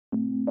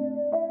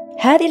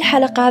هذه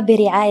الحلقة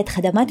برعاية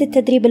خدمات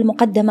التدريب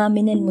المقدمة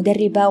من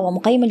المدربة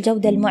ومقيم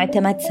الجودة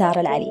المعتمد سارة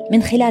العلي.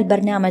 من خلال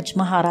برنامج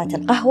مهارات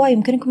القهوة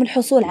يمكنكم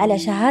الحصول على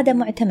شهادة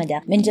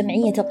معتمدة من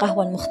جمعية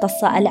القهوة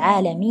المختصة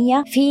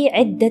العالمية في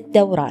عدة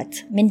دورات،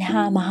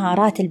 منها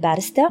مهارات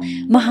الباريستا،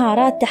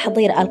 مهارات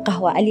تحضير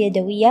القهوة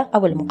اليدوية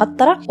أو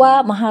المقطرة،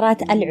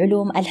 ومهارات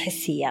العلوم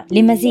الحسية.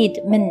 لمزيد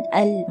من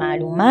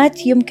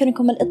المعلومات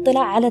يمكنكم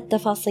الاطلاع على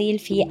التفاصيل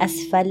في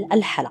أسفل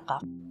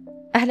الحلقة.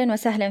 أهلا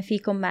وسهلا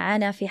فيكم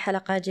معنا في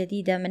حلقة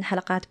جديدة من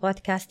حلقات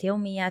بودكاست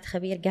يوميات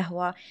خبير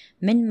قهوة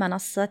من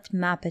منصة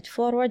مابت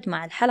فورورد،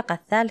 مع الحلقة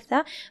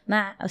الثالثة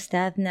مع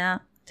أستاذنا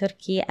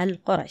تركي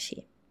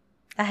القرشي.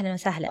 أهلا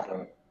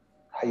وسهلا.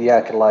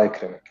 حياك الله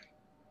يكرمك.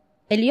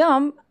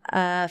 اليوم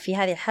في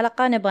هذه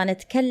الحلقة نبغى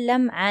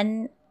نتكلم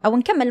عن أو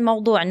نكمل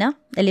موضوعنا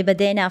اللي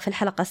بديناه في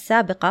الحلقة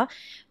السابقة.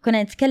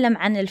 كنا نتكلم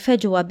عن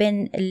الفجوة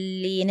بين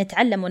اللي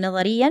نتعلمه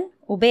نظريا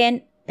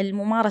وبين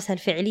الممارسة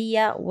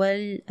الفعلية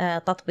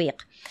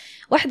والتطبيق.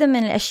 واحدة من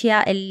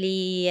الأشياء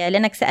اللي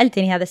لأنك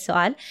سألتني هذا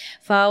السؤال،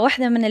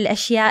 فواحدة من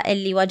الأشياء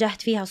اللي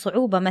واجهت فيها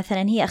صعوبة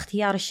مثلا هي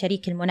اختيار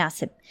الشريك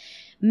المناسب.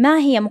 ما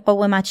هي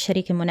مقومات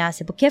الشريك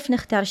المناسب وكيف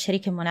نختار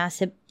الشريك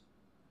المناسب؟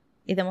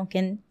 إذا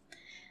ممكن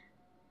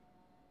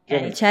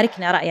يعني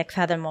تشاركنا رأيك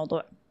في هذا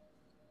الموضوع.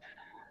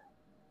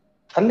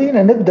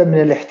 خلينا نبدأ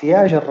من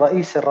الاحتياج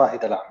الرئيسي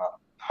لرائد الأعمال.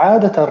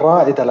 عادة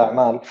رائد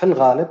الأعمال في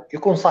الغالب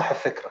يكون صاحب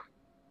فكرة،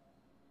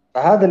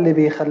 فهذا اللي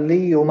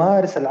بيخليه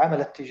يمارس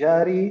العمل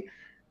التجاري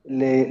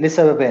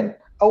لسببين: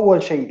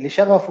 أول شيء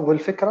لشغفه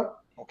بالفكرة،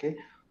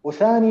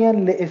 وثانيا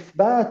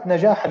لإثبات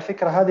نجاح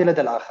الفكرة هذه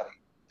لدى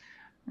الآخرين.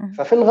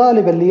 ففي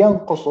الغالب اللي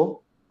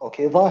ينقصه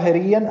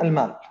ظاهريا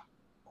المال،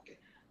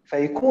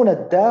 فيكون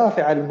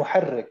الدافع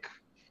المحرك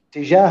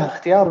تجاه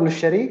اختياره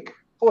للشريك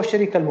هو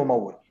الشريك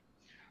الممول.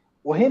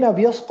 وهنا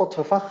بيسقط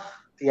في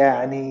فخ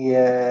يعني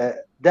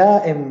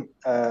دائم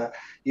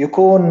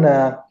يكون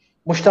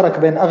مشترك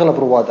بين أغلب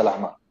رواد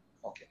الأعمال،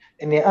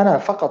 إني أنا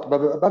فقط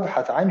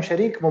ببحث عن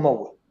شريك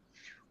ممول،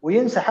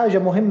 وينسى حاجة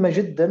مهمة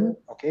جدا،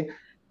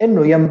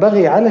 إنه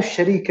ينبغي على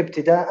الشريك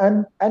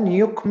ابتداء أن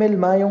يكمل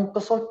ما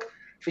ينقصك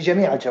في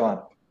جميع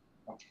الجوانب.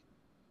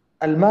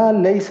 المال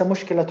ليس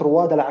مشكلة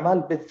رواد الأعمال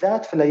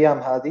بالذات في الأيام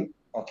هذه،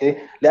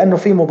 لأنه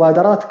في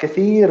مبادرات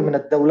كثير من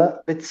الدولة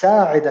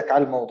بتساعدك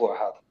على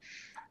الموضوع هذا،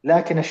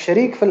 لكن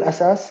الشريك في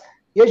الأساس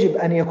يجب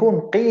أن يكون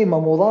قيمة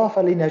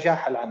مضافة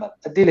لنجاح العمل.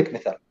 أدي لك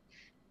مثال: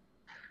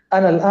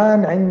 أنا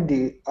الآن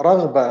عندي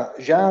رغبة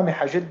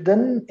جامحة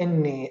جدا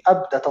إني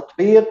أبدأ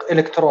تطبيق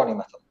إلكتروني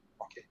مثلا،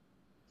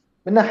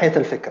 من ناحية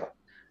الفكرة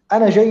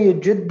أنا جيد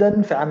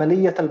جدا في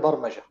عملية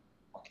البرمجة،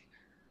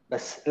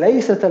 بس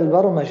ليست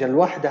البرمجة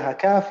لوحدها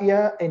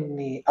كافية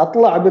إني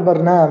أطلع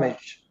ببرنامج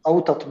أو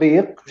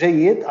تطبيق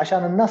جيد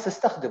عشان الناس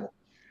تستخدمه.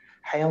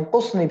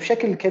 حينقصني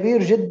بشكل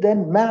كبير جدا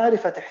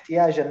معرفة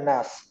احتياج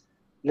الناس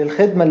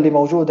للخدمة اللي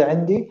موجودة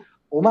عندي،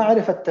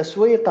 ومعرفة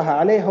تسويقها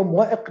عليهم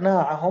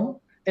وإقناعهم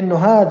إنه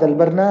هذا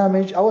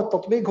البرنامج أو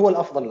التطبيق هو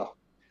الأفضل له.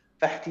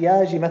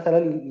 فاحتياجي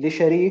مثلا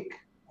لشريك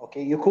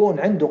يكون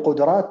عنده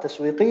قدرات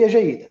تسويقية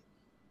جيدة،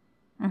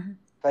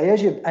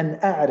 فيجب أن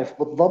أعرف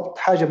بالضبط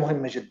حاجة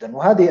مهمة جدا،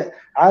 وهذه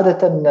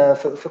عادة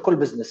في كل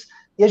بزنس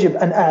يجب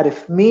أن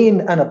أعرف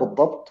مين أنا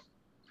بالضبط،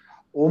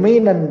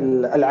 ومين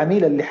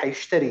العميل اللي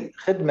حيشتري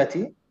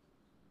خدمتي،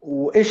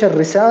 وإيش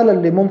الرسالة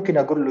اللي ممكن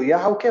أقول له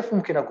إياها وكيف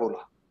ممكن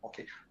أقولها.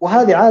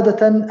 وهذه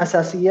عادة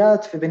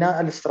أساسيات في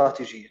بناء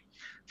الاستراتيجية.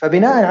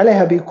 فبناء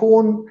عليها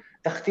بيكون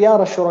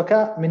اختيار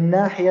الشركاء من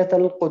ناحية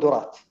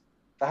القدرات،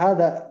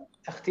 فهذا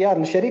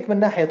اختيار لشريك من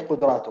ناحية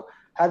قدراته.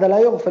 هذا لا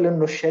يغفل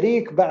أنه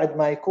الشريك بعد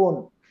ما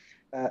يكون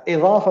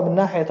إضافة من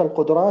ناحية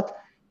القدرات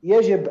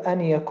يجب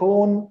أن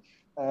يكون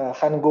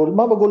خلينا نقول،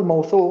 ما بقول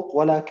موثوق،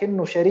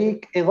 ولكنه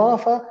شريك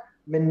إضافة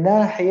من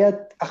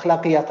ناحية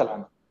أخلاقيات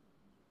العمل،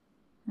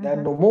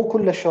 لأنه مو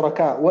كل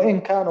الشركاء وإن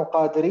كانوا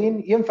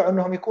قادرين ينفع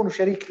أنهم يكونوا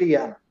شريك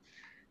لي أنا.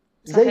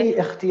 زي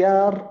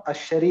اختيار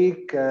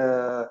الشريك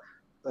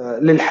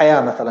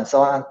للحياة مثلا،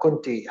 سواء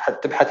كنت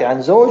تبحثي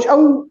عن زوج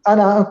أو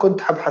أنا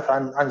كنت أبحث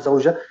عن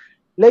زوجة،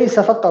 ليس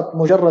فقط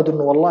مجرد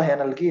أنه والله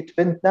أنا لقيت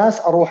بنت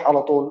ناس أروح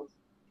على طول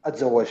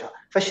أتزوجها.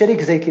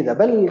 فالشريك زي كذا،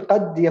 بل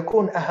قد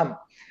يكون أهم،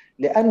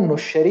 لأنه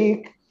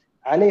الشريك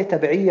عليه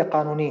تبعية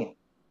قانونية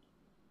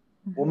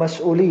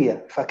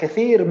ومسؤولية.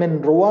 فكثير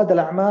من رواد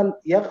الأعمال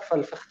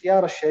يغفل في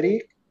اختيار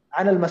الشريك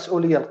عن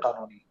المسؤولية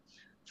القانونية،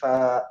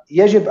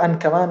 فيجب أن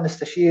كمان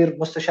نستشير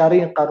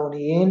مستشارين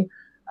قانونيين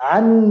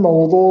عن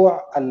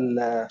موضوع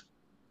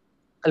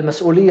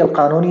المسؤولية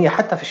القانونية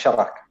حتى في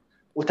الشراكة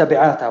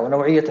وتبعاتها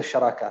ونوعية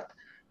الشراكات.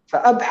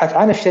 فأبحث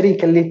عن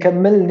الشريك اللي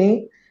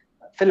يكملني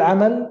في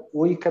العمل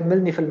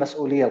ويكملني في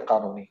المسؤولية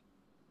القانونية.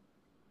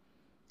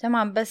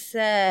 تمام، بس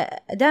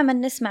دائما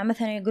نسمع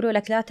مثلا يقولوا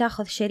لك لا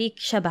تأخذ شريك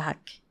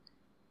شبهك،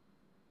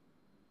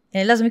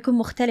 يعني لازم يكون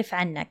مختلف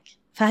عنك.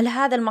 فهل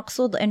هذا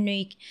المقصود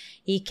أنه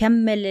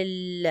يكمل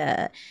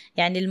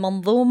يعني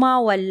المنظومة،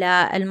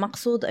 ولا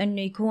المقصود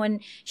أنه يكون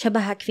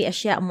شبهك في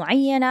أشياء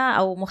معينة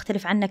أو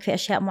مختلف عنك في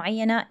أشياء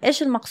معينة؟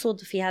 إيش المقصود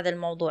في هذا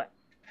الموضوع؟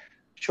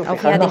 شوفي،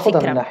 خلينا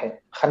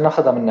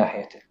ناخذها من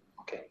ناحيتين.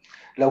 أوكي.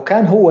 لو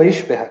كان هو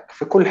يشبهك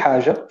في كل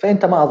حاجة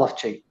فأنت ما أضفت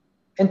شيء،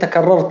 أنت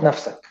كررت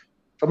نفسك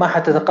فما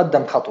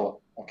حتتقدم خطوة.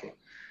 أوكي.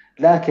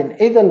 لكن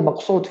إذا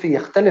المقصود فيه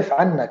يختلف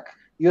عنك،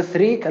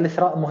 يثريك،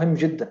 الإثراء مهم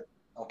جدا.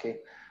 أوكي.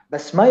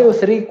 بس ما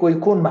يثريك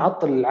ويكون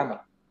معطل العمل.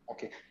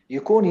 أوكي.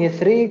 يكون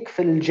يثريك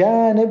في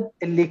الجانب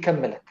اللي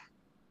يكملك.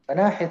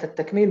 فناحية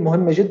التكميل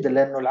مهمة جدا،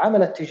 لأنه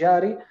العمل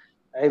التجاري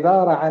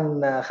عبارة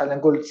عن، خلينا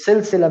نقول،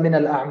 سلسلة من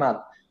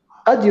الأعمال.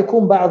 قد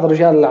يكون بعض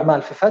رجال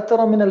الأعمال في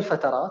فترة من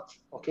الفترات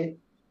أوكي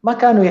ما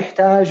كانوا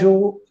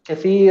يحتاجوا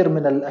كثير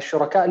من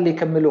الشركاء اللي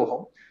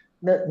يكملوهم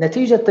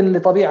نتيجة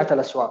لطبيعة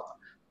الأسواق.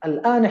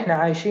 الآن إحنا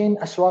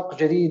عايشين أسواق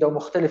جديدة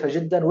ومختلفة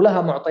جدا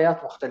ولها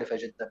معطيات مختلفة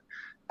جدا.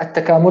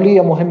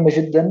 التكاملية مهمة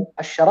جدا،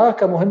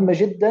 الشراكة مهمة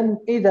جدا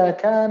إذا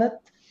كانت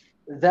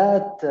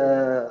ذات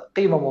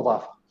قيمة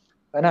مضافة.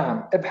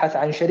 فنعم، ابحث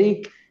عن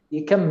شريك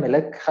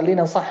يكملك،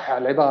 خلينا نصحح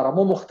العبارة،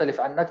 مو مختلف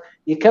عنك،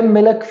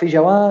 يكملك في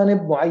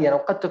جوانب معينة.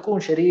 وقد تكون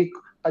شريك،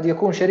 قد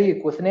يكون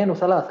شريك واثنين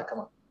وثلاثة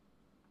كمان.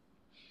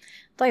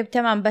 طيب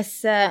تمام.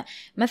 بس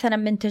مثلا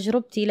من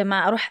تجربتي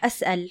لما أروح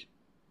أسأل،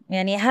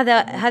 يعني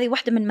هذه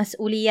واحدة من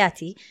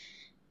مسؤولياتي،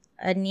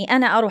 أني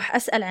أنا أروح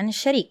أسأل عن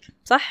الشريك،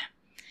 صح؟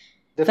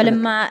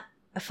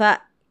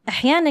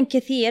 فأحيانا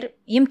كثير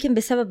يمكن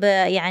بسبب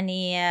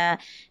يعني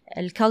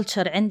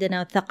الكالتشر عندنا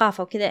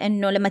والثقافة وكذا،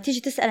 إنه لما تيجي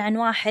تسأل عن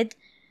واحد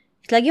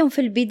تلاقيهم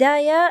في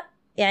البداية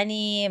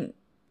يعني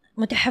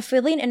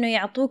متحفظين إنه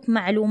يعطوك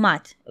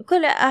معلومات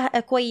كل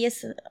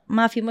كويس،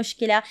 ما في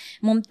مشكلة،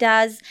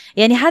 ممتاز،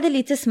 يعني هذا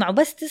اللي تسمعه،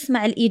 بس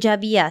تسمع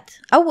الإيجابيات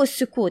أو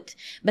السكوت،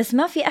 بس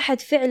ما في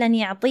أحد فعلا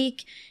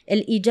يعطيك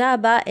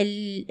الإجابة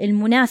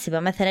المناسبة.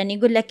 مثلا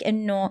يقول لك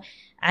إنه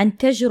عن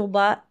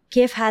تجربة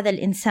كيف هذا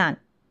الإنسان،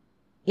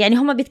 يعني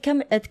هم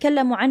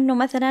بيتكلموا عنه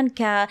مثلا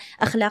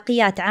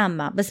كأخلاقيات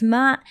عامة، بس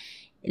ما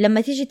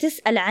لما تيجي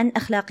تسأل عن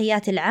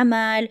أخلاقيات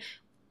العمل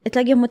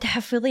تلاقيهم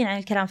متحفظين عن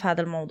الكلام في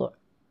هذا الموضوع.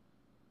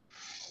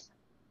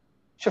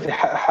 شوفي،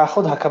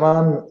 حاخذها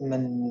كمان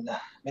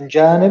من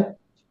جانب،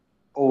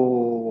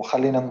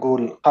 وخلينا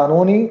نقول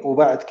قانوني،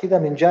 وبعد كذا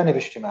من جانب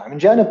اجتماعي. من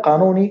جانب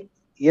قانوني،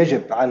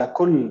 يجب على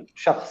كل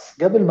شخص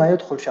قبل ما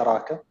يدخل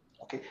شراكة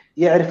أوكي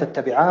يعرف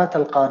التبعات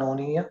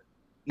القانونية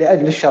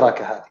لأجل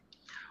الشراكة هذه.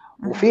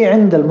 وفي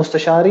عند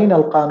المستشارين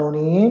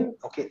القانونيين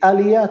أوكي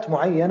آليات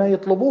معينة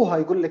يطلبوها،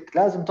 يقول لك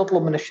لازم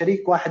تطلب من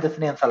الشريك 1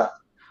 2 3،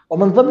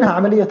 ومن ضمنها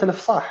عملية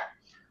الإفصاح.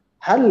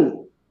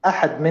 هل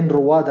أحد من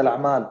رواد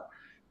الأعمال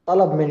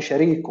طلب من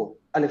شريكه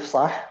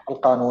الإفصاح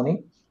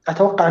القانوني؟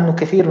 أتوقع أنه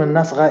كثير من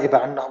الناس غائبة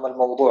عنهم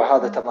الموضوع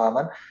هذا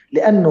تماما،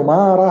 لأنه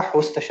ما راح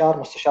واستشار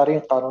مستشارين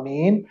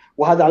قانونيين.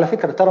 وهذا على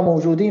فكرة ترى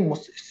موجودين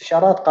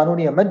استشارات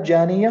قانونية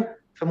مجانية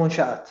في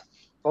منشآت،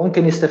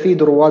 فممكن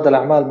يستفيد رواد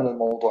الأعمال من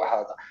الموضوع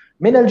هذا.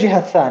 من الجهة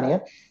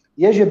الثانية،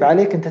 يجب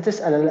عليك أنت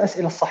تسأل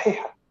الأسئلة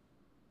الصحيحة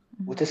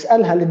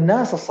وتسألها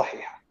للناس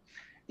الصحيحة.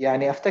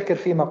 يعني أفتكر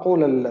في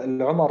مقولة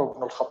لعمر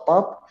بن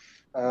الخطاب،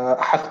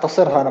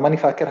 أختصرها، أنا ماني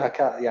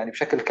فاكرها يعني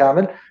بشكل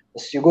كامل،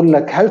 بس يقول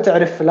لك: هل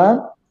تعرف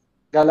فلان؟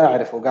 قال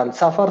أعرفه. قال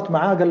سافرت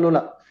معاه؟ قال له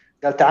لا.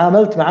 قال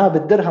تعاملت معاه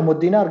بالدرهم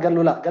والدينار؟ قال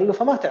له لا. قال له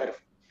فما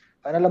تعرف.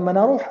 فأنا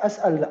لما أروح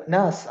أسأل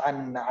ناس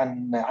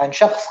عن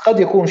شخص قد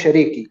يكون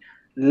شريكي،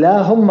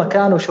 لا هم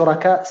كانوا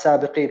شركاء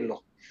سابقين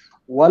له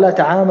ولا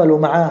تعاملوا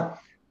معاه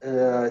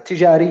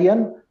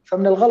تجاريا،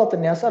 فمن الغلط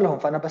اني اسالهم.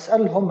 فانا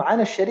بسالهم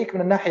عن الشريك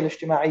من الناحيه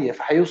الاجتماعيه،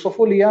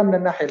 فحيوصفوا لي اياه من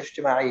الناحيه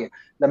الاجتماعيه.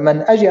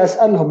 لما اجي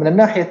اسالهم من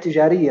الناحيه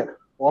التجاريه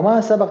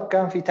وما سبق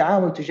كان في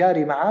تعامل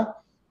تجاري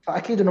معه،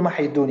 فاكيد انه ما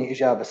حيدوني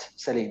اجابه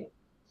سليمه.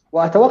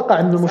 واتوقع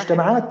ان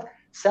المجتمعات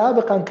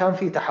سابقا كان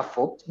في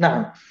تحفظ.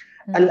 نعم.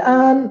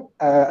 الان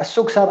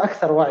السوق صار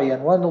اكثر وعيا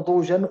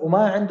ونضوجا،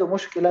 وما عنده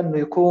مشكله انه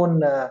يكون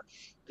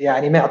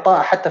يعني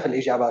معطاء حتى في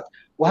الاجابات.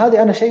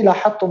 وهذه انا شيء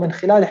لاحظته من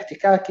خلال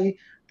احتكاكي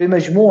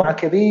بمجموعه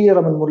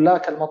كبيره من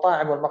ملاك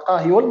المطاعم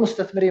والمقاهي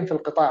والمستثمرين في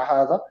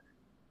القطاع هذا،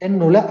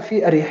 انه لا،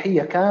 في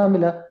اريحيه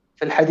كامله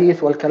في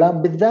الحديث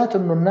والكلام، بالذات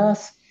انه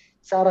الناس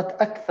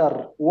صارت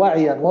اكثر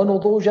وعيا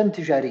ونضوجا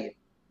تجاريا.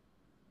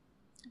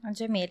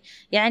 جميل.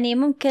 يعني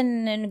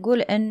ممكن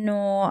نقول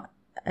انه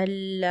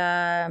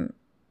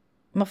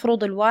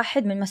المفروض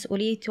الواحد من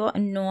مسؤوليته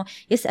انه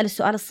يسأل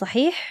السؤال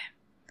الصحيح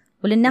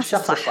وللناس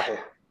الصح.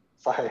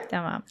 صحيح.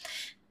 تمام.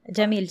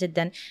 جميل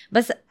جدا.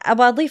 بس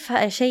أبى أضيف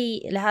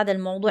شيء لهذا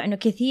الموضوع، إنه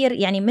كثير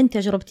يعني من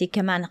تجربتي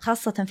كمان،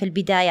 خاصة في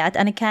البدايات،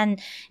 أنا كان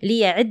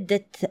لي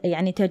عدة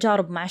يعني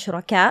تجارب مع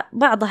شركاء،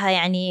 بعضها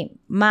يعني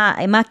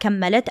ما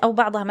كملت، أو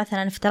بعضها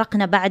مثلا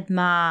افترقنا بعد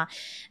ما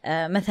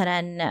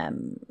مثلا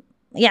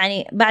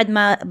يعني بعد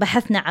ما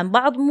بحثنا عن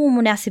بعض مو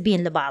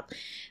مناسبين لبعض.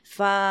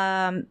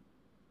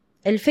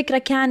 الفكرة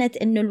كانت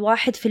إنه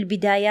الواحد في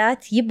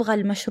البدايات يبغى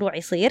المشروع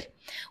يصير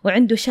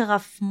وعنده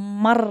شغف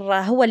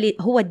مرة،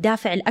 هو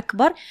الدافع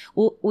الأكبر،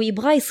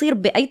 ويبغى يصير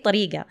بأي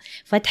طريقة.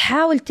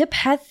 فتحاول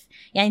تبحث،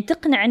 يعني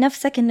تقنع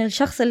نفسك إن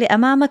الشخص اللي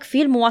أمامك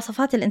فيه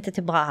المواصفات اللي أنت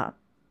تبغاها.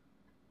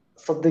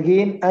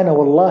 صدقين أنا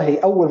والله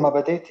أول ما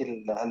بديت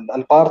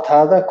البارت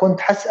هذا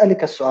كنت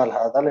حسألك السؤال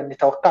هذا، لأني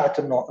توقعت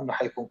إنه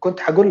حيكون. كنت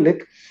حقول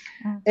لك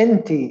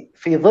أنت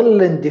في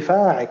ظل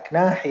اندفاعك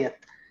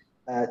ناحية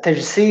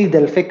تجسيد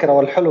الفكرة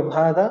والحلم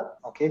هذا،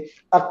 أوكي،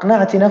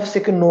 أقنعتي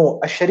نفسك إنه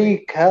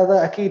الشريك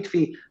هذا أكيد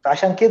فيه،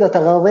 فعشان كده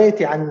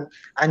تغاضيتي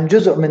عن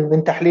جزء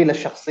من تحليل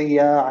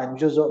الشخصية، عن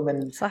جزء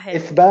من صحيح.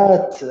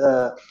 إثبات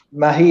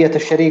ماهية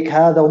الشريك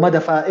هذا ومدى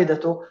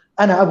فائدته.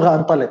 أنا أبغى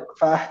أنطلق،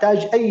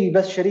 فأحتاج أي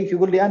بس شريك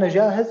يقول لي أنا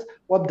جاهز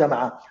وأبدأ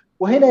معه.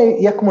 وهنا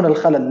يكمن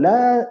الخلل،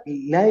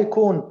 لا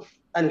يكون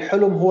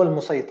الحلم هو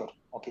المسيطر.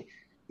 أوكي،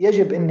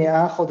 يجب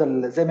إني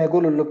آخذ زي ما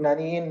يقولوا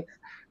اللبنانيين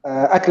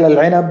أكل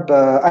العنب،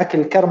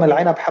 أكل كرم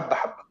العنب حبة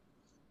حبة.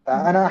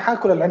 فأنا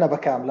حاكل العنبة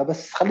كاملة،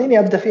 بس خليني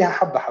أبدأ فيها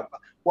حبة حبة.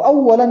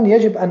 وأولا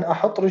يجب أن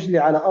أحط رجلي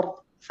على أرض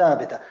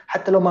ثابتة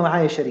حتى لو ما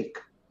معي شريك.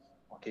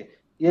 أوكي،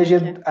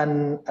 يجب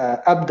أن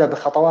أبدأ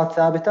بخطوات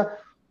ثابتة،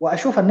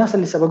 وأشوف الناس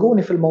اللي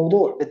سبقوني في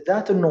الموضوع،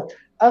 بالذات أنه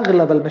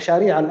أغلب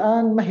المشاريع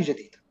الآن ما هي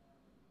جديدة،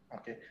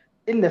 أوكي،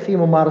 إلا في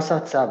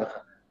ممارسات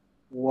سابقة.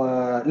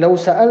 ولو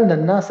سألنا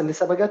الناس اللي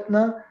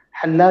سبقتنا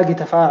حنلاقي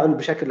تفاعل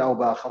بشكل أو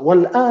بآخر.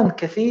 والآن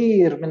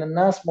كثير من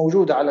الناس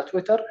موجودة على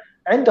تويتر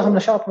عندهم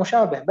نشاط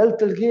مشابه، بل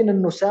تلقين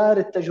أنه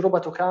سارت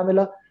تجربته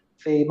كاملة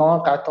في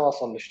مواقع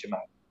التواصل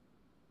الاجتماعي.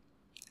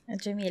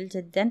 جميل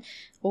جدا،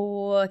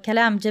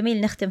 وكلام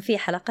جميل نختم فيه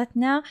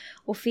حلقتنا.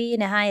 وفي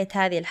نهاية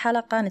هذه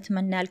الحلقة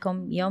نتمنى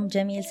لكم يوم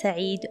جميل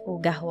سعيد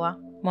وقهوة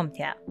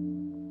ممتعة.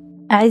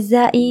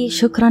 أعزائي،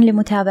 شكرا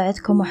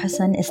لمتابعتكم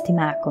وحسن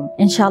استماعكم.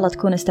 إن شاء الله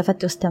تكونوا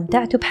استفدتوا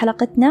واستمتعتوا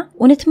بحلقتنا،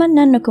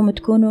 ونتمنى أنكم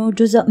تكونوا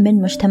جزء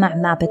من مجتمع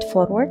مابت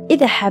فورورد.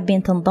 إذا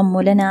حابين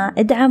تنضموا لنا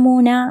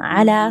ادعمونا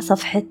على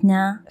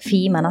صفحتنا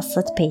في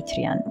منصة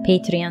باتريون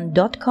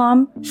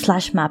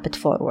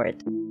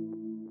patreon.com/mapitforward.